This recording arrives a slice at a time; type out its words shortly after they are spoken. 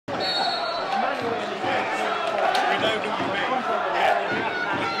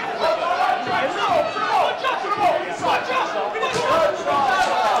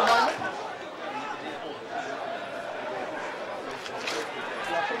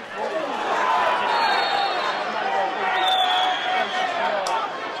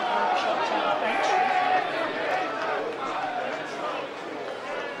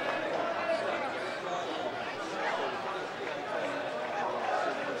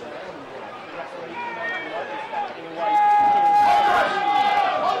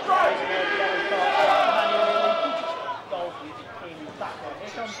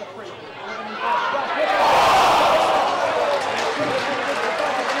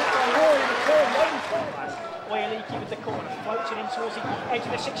towards the edge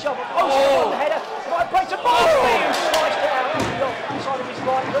of the 6-yard box. Oh, the header. Right break to Mosley, who sliced it out on the outside of his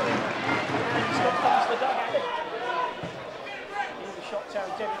right foot. And he's got past the dugout. Aldershot Town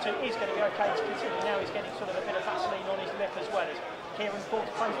debutant is going to be okay to continue. Now he's getting sort of a bit of Vaseline on his lip as well as Kieran Ford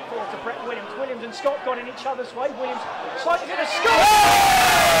plays it forward to Brett Williams. Williams and Scott got in each other's way. Williams slightly to the Scott.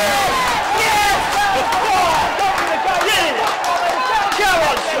 Yes! Go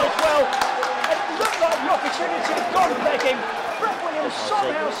on, as well. And it looked like the opportunity had gone begging. Brett Williams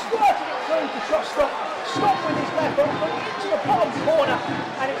somehow squirted it through to Scott. Scott with his left foot into the bottom corner,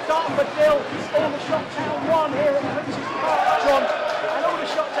 and it's Dartford 0, Aldershot Town 1 here at Prince's Park, John. And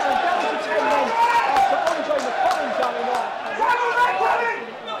Aldershot Town down to 10 men after Andre McCollin going on.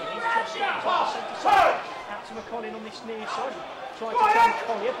 Out to McCollin on this near side. Tried to turn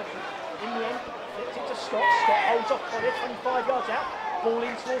Collier, but in the end, flipped it to Scott. Scott holds off Collier, 25 yards out. Ball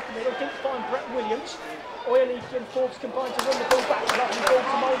in towards the middle, didn't find Brett Williams. Oily and Forbes combined to win the ball back. Lovely ball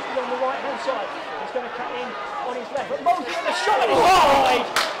to Mosley on the right hand side. He's going to cut in on his left, but Mosley with a shot and it's wide.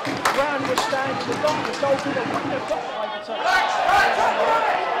 Brown was standing, the Dartford goalkeeper wouldn't have got the overturn.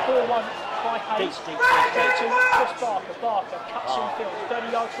 4-1 by Hayes. To Chris Barker. Barker cuts in field,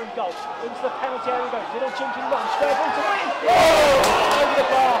 30 yards from goal. Into the penalty area he goes. Little jinky run, square ball to win. Over the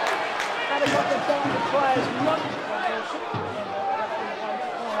bar. Had a couple of Dartford players run.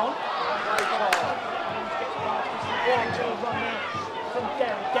 From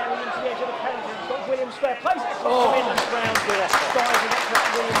Derry into the edge of the penalty. He's got Williams square, plays it across in and round with it. Diving it for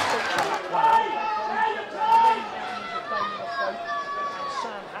Williams. And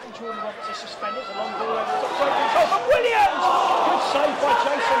Sam Hatton, Jordan Roberts is suspended. A long ball over the top, great control from Williams! Good save by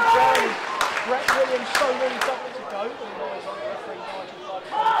Jason Brown. Brett Williams so really double to go. All eyes on the referee Nigel Bud.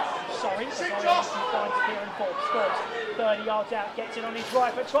 Sorry, as Williams finds Kieran Forbes. Forbes 30 yards out, gets it on his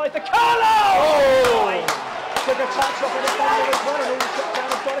right, but tries the Carlo! Took a touch off of the defender as well, and all the shot down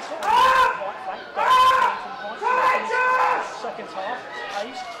has got it. Right flank, second half.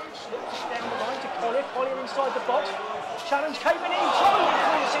 Hayes slips it down the line to Collier. Collier inside the box. Challenge came in, drove it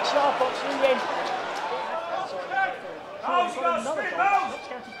through the 6-yard box in the end. Crawley's got another goal. Knox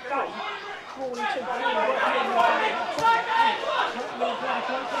County 3. Crawley 2.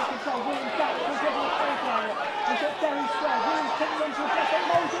 Williams back to the flank area. He's got Darren Square. Williams kicks onto a left at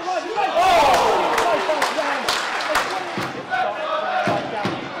Mosley right.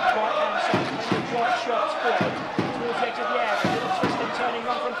 Right shots forward towards the edge of the area. Little twisting, turning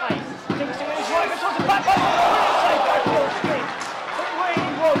run from Hayes. Kingston in his right, but towards the back post. Saved by Phil Smith. It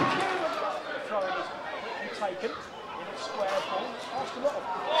really was. Throwing is quickly taken. Little square ball. Asked a lot of.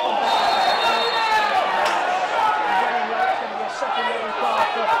 Running low. It's going to be a second yellow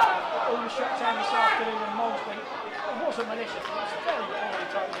card for Aldershot Town this afternoon, and Mosley. It wasn't malicious. It was very poorly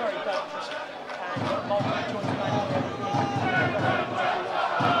thrown, very dangerous. And Mosley joins the man.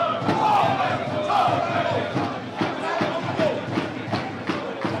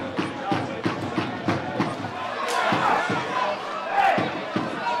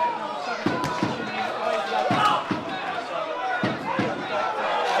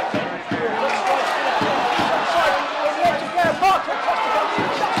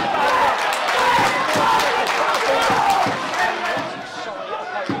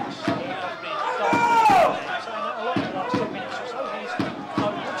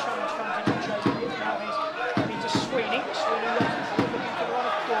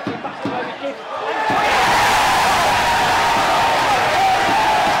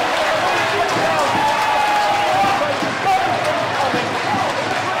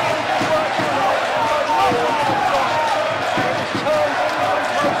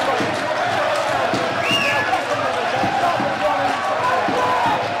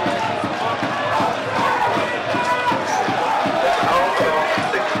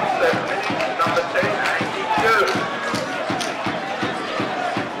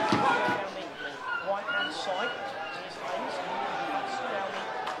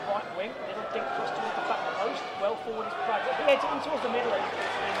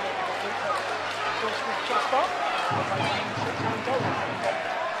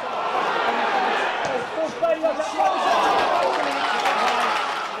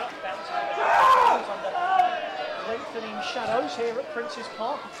 Shadows here at Prince's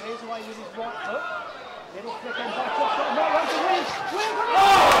Park. He clears away with his right foot. Little flick on back, not run to win.